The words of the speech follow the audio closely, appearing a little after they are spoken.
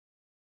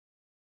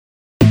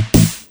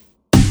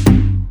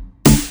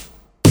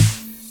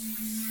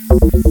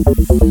Okay,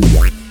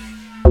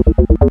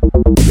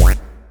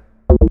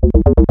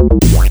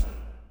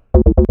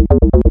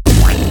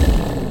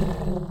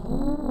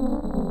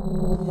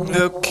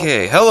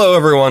 hello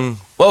everyone.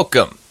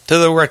 Welcome to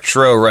the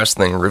Retro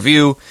Wrestling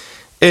Review.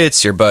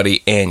 It's your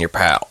buddy and your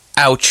pal.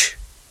 Ouch.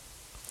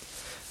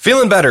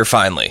 Feeling better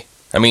finally.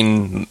 I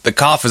mean, the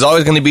cough is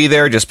always going to be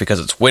there just because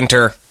it's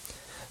winter.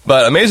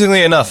 But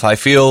amazingly enough, I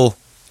feel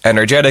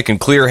energetic and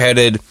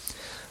clear-headed,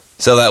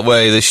 so that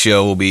way this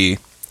show will be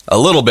a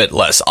little bit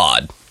less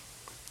odd.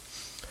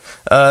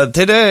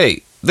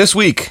 This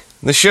week,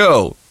 the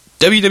show,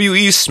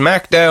 WWE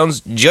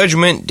SmackDown's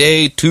Judgment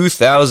Day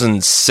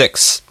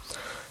 2006.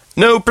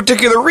 No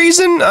particular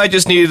reason, I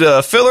just needed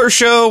a filler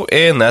show,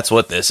 and that's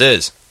what this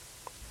is.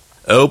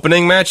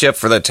 Opening matchup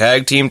for the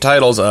tag team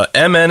titles,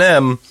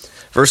 MNM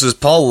versus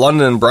Paul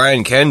London and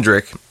Brian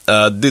Kendrick.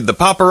 Did the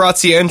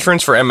paparazzi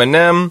entrance for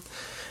MNM,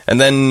 and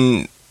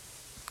then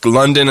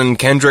London and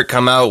Kendrick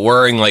come out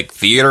wearing, like,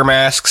 theater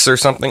masks or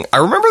something. I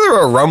remember there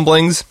were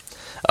rumblings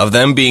of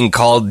them being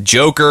called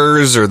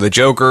Jokers, or the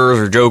Jokers,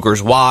 or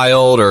Jokers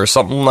Wild, or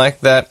something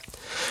like that.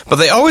 But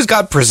they always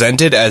got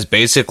presented as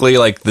basically,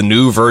 like, the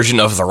new version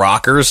of the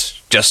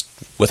Rockers, just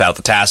without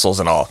the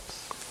tassels and all.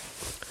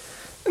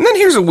 And then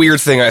here's a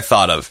weird thing I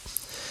thought of.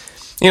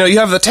 You know, you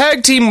have the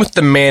tag team with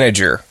the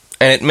manager,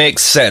 and it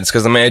makes sense,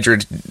 because the manager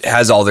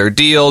has all their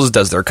deals,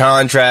 does their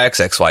contracts,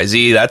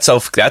 XYZ,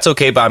 that's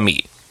okay by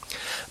me.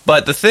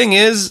 But the thing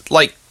is,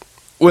 like,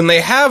 when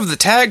they have the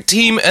tag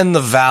team and the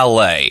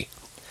valet,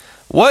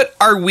 what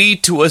are we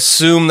to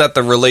assume that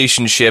the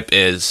relationship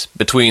is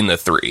between the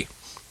three?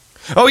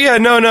 Oh yeah,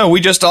 no, we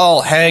just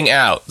all hang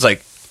out. It's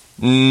like,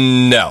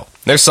 no,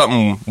 there's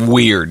something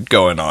weird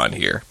going on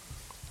here.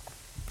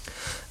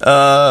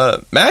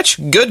 Match,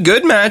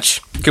 good match,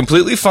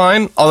 completely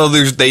fine.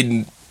 Although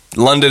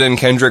London and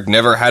Kendrick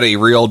never had a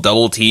real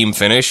double team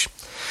finish.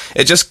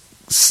 It just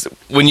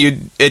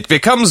it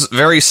becomes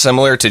very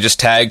similar to just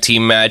tag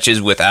team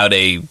matches without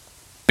a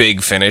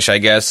big finish, I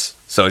guess.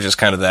 So it's just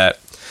kind of that.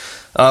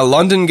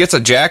 London gets a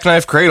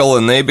jackknife cradle,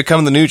 and they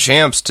become the new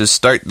champs to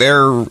start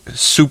their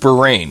super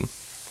reign.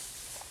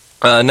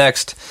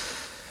 Next,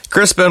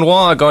 Chris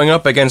Benoit going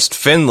up against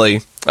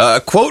Finlay.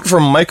 A quote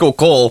from Michael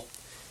Cole,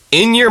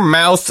 "In your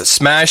mouth,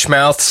 smash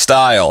mouth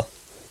style."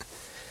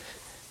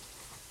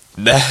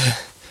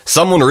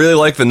 Someone really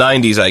liked the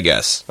 90s, I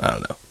guess. I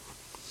don't know.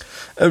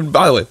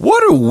 By the way,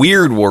 what a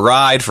weird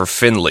ride for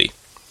Finlay.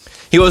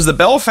 He was the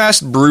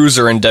Belfast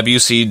Bruiser in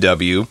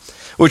WCW,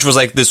 which was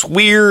like this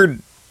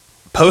weird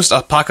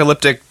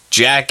post-apocalyptic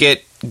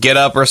jacket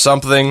get-up or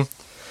something.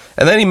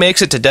 And then he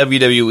makes it to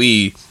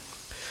WWE,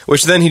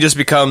 which then he just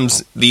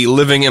becomes the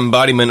living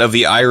embodiment of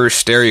the Irish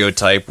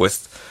stereotype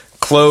with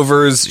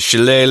clovers,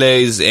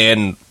 shillelaghs,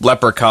 and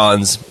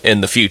leprechauns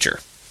in the future.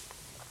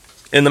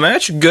 In the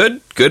match,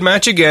 good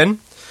match again.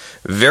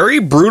 Very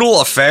brutal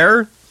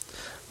affair,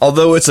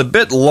 although it's a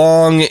bit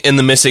long in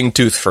the missing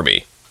tooth for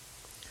me.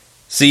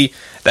 See,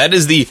 that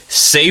is the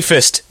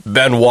safest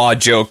Benoit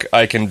joke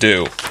I can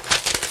do.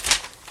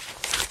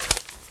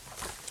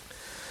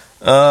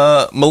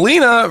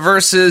 Melina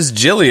versus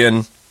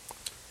Jillian.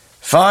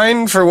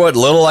 Fine for what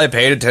little I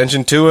paid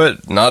attention to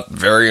it. Not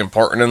very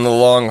important in the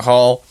long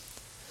haul.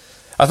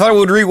 I thought I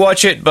would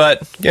rewatch it,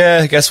 but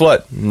yeah, guess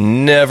what?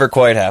 Never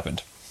quite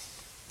happened.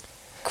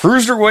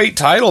 Cruiserweight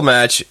title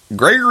match.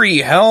 Gregory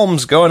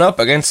Helms going up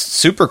against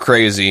Super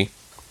Crazy.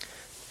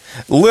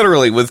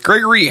 Literally, with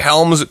Gregory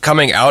Helms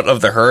coming out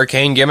of the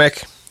Hurricane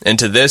gimmick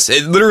into this,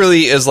 it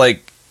literally is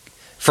like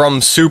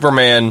from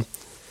Superman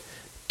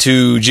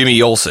to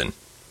Jimmy Olsen.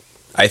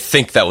 I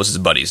think that was his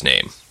buddy's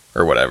name,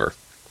 or whatever.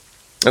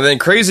 And then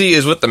Crazy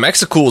is with the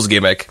Mexicools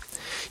gimmick.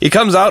 He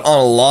comes out on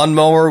a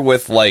lawnmower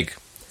with, like,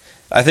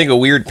 I think a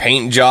weird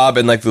paint job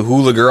and, like, the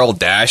Hula Girl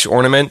Dash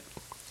ornament.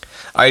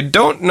 I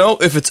don't know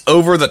if it's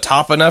over the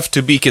top enough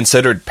to be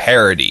considered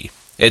parody.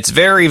 It's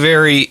very,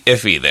 very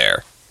iffy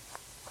there.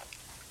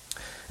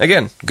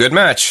 Again, good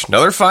match.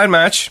 Another fine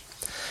match.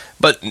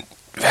 But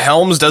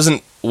Helms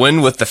doesn't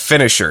win with the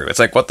finisher. It's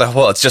like, what the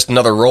hell? It's just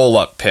another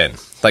roll-up pin.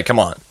 Like, come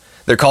on.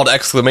 They're called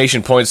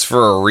exclamation points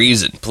for a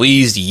reason.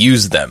 Please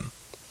use them.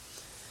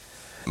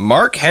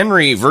 Mark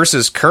Henry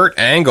versus Kurt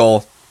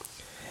Angle.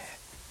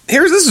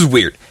 This is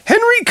weird.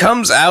 Henry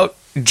comes out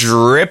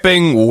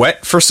dripping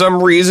wet for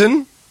some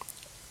reason.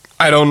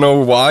 I don't know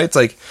why. It's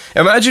like,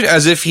 imagine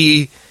as if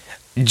he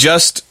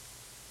just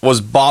was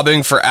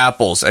bobbing for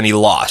apples and he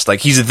lost. Like,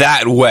 he's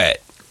that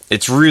wet.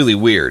 It's really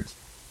weird.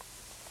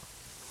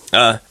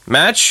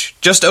 Match,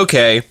 just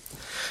okay.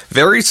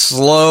 Very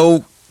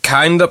slow,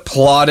 kinda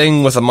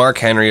plodding with a Mark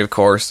Henry, of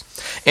course.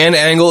 And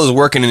Angle is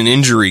working an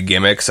injury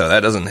gimmick, so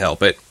that doesn't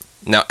help it.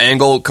 Now,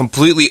 Angle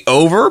completely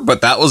over, but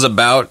that was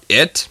about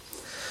it.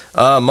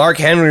 Mark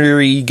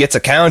Henry gets a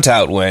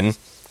count-out win.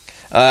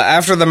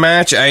 After the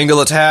match,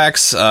 Angle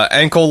attacks,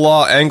 angle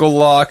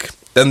lock,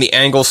 then the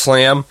Angle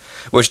Slam,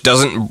 which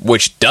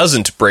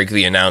doesn't break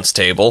the announce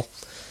table.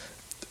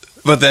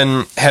 But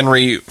then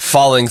Henry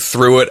falling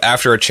through it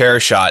after a chair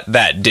shot,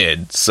 that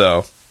did,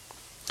 so.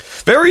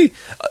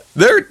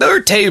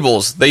 Their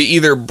tables, they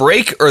either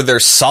break or they're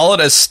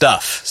solid as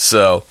stuff.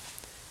 So,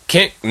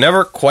 can't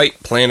never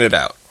quite plan it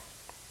out.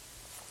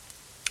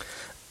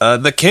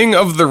 The King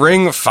of the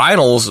Ring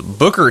finals,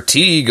 Booker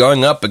T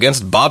going up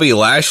against Bobby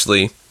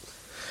Lashley.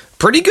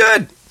 Pretty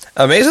good.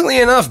 Amazingly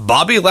enough,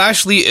 Bobby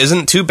Lashley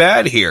isn't too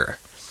bad here.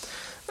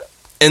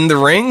 In the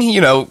ring,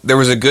 there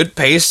was a good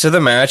pace to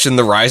the match and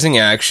the rising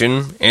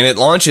action, and it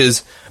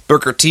launches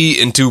Booker T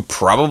into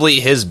probably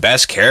his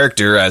best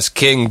character as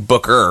King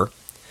Booker,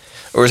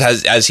 or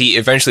as he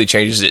eventually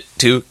changes it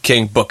to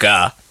King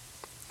Booker.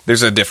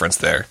 There's a difference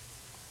there.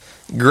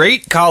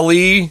 Great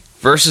Khali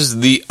versus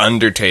The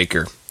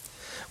Undertaker.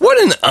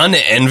 What an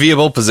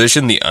unenviable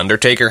position The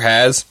Undertaker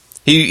has.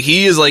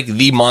 He is like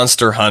the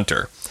monster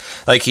hunter.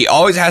 Like, he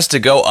always has to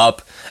go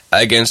up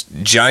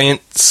against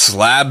giant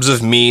slabs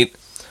of meat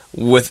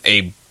with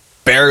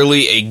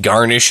barely a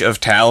garnish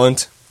of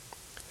talent.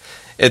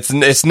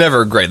 It's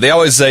never great. They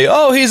always say,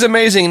 oh, he's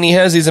amazing and he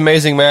has these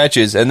amazing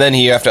matches. And then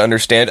you have to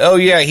understand, oh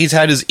yeah, he's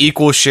had his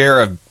equal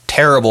share of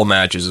terrible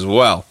matches as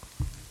well.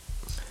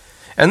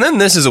 And then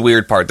this is a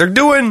weird part. They're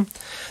doing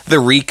the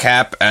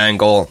recap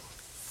angle.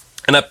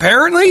 And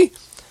apparently,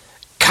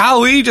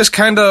 Khali just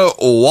kind of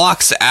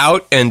walks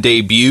out and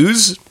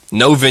debuts.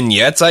 No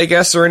vignettes, I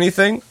guess, or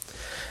anything.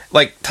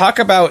 Like, talk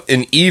about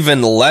an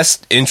even less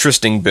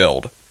interesting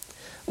build.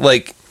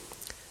 Like,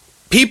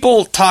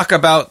 people talk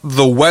about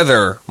the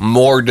weather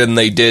more than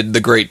they did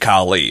the Great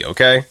Khali,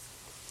 okay?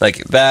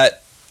 Like,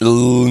 that,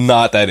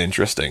 not that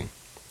interesting.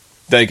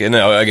 Like,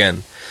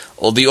 again,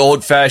 the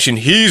old-fashioned,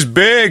 he's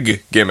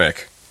big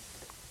gimmick.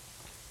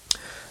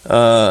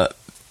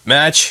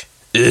 Match.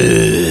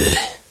 Ugh.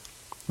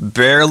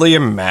 Barely a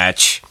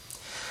match.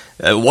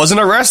 It wasn't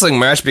a wrestling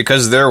match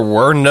because there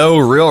were no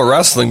real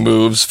wrestling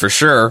moves, for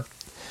sure.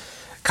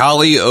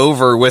 Khali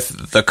over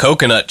with the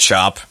coconut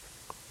chop.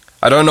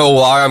 I don't know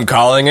why I'm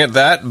calling it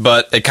that,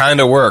 but it kind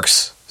of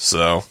works,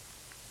 so.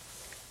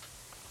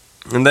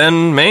 And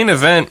then, main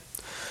event,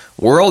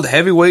 World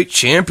Heavyweight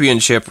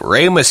Championship,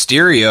 Rey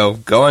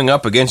Mysterio going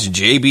up against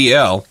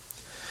JBL.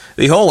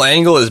 The whole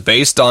angle is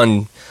based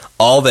on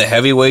all the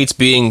heavyweights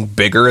being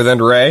bigger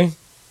than Rey.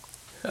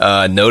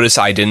 Notice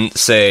I didn't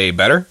say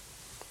better.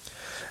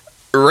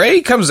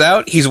 Rey comes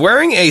out, he's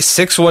wearing a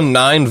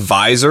 619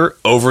 visor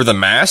over the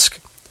mask.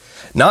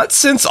 Not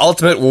since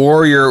Ultimate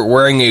Warrior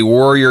wearing a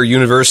Warrior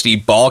University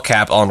ball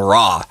cap on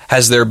Raw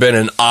has there been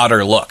an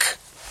odder look.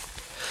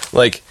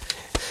 Like,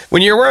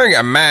 when you're wearing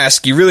a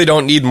mask, you really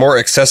don't need more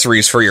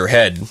accessories for your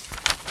head.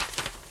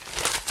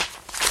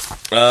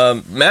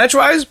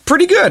 Match-wise,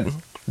 pretty good.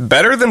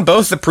 Better than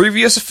both the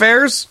previous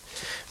affairs.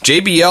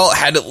 JBL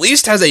at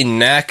least has a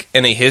knack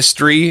and a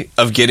history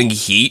of getting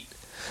heat,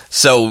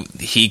 so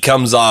he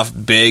comes off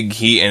big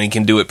and he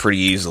can do it pretty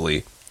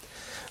easily.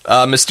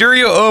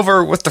 Mysterio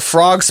over with the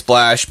frog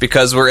splash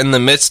because we're in the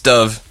midst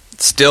of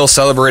still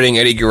celebrating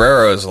Eddie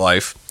Guerrero's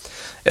life.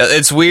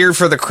 It's weird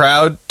for the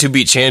crowd to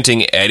be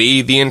chanting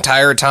Eddie the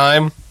entire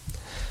time.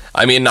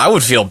 I mean, I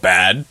would feel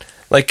bad.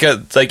 Like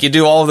you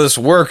do all this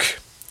work,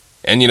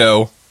 and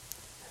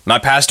my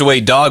passed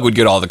away dog would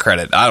get all the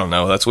credit. I don't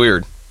know, that's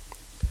weird.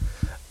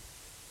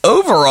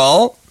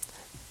 Overall,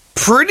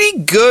 pretty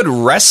good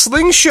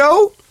wrestling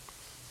show.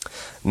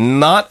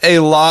 Not a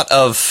lot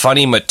of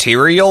funny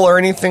material or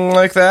anything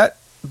like that,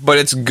 but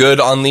it's good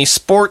on the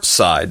sports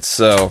side.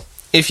 So,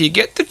 if you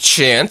get the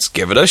chance,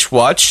 give it a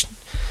watch.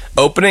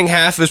 Opening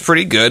half is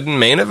pretty good, and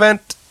main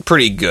event,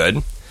 pretty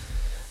good.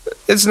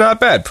 It's not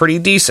bad, pretty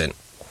decent.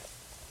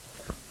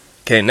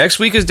 Okay, next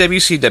week is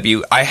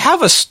WCW. I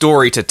have a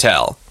story to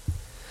tell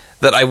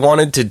that I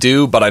wanted to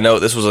do, but I know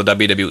this was a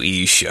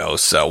WWE show,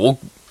 so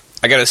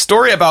I got a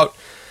story about,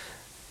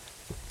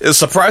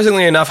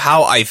 surprisingly enough,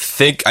 how I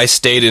think I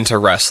stayed into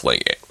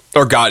wrestling,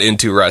 or got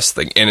into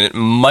wrestling, and it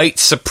might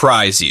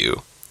surprise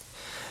you.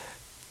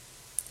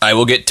 I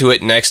will get to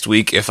it next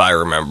week if I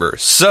remember.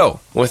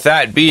 So, with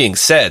that being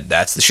said,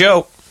 that's the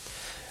show.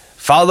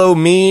 Follow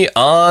me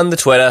on the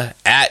Twitter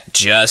at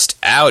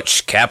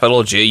JustOuch,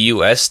 capital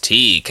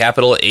J-U-S-T,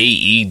 capital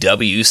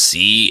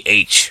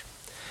A-E-W-C-H.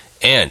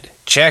 And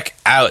check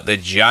out the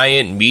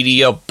Giant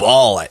Media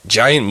Ball at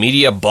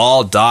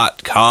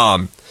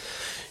giantmediaball.com.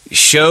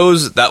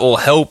 Shows that will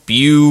help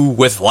you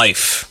with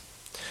life.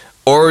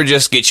 Or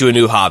just get you a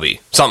new hobby.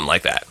 Something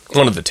like that.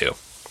 One of the two.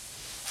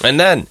 And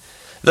then,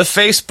 the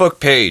Facebook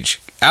page,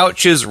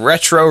 Ouch's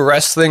Retro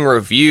Wrestling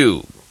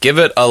Review. Give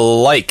it a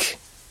like.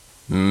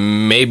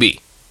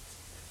 Maybe.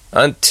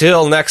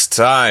 Until next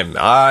time,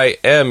 I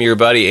am your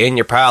buddy and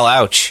your pal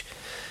Ouch.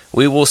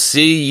 We will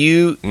see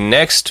you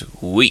next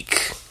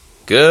week.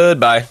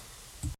 Goodbye.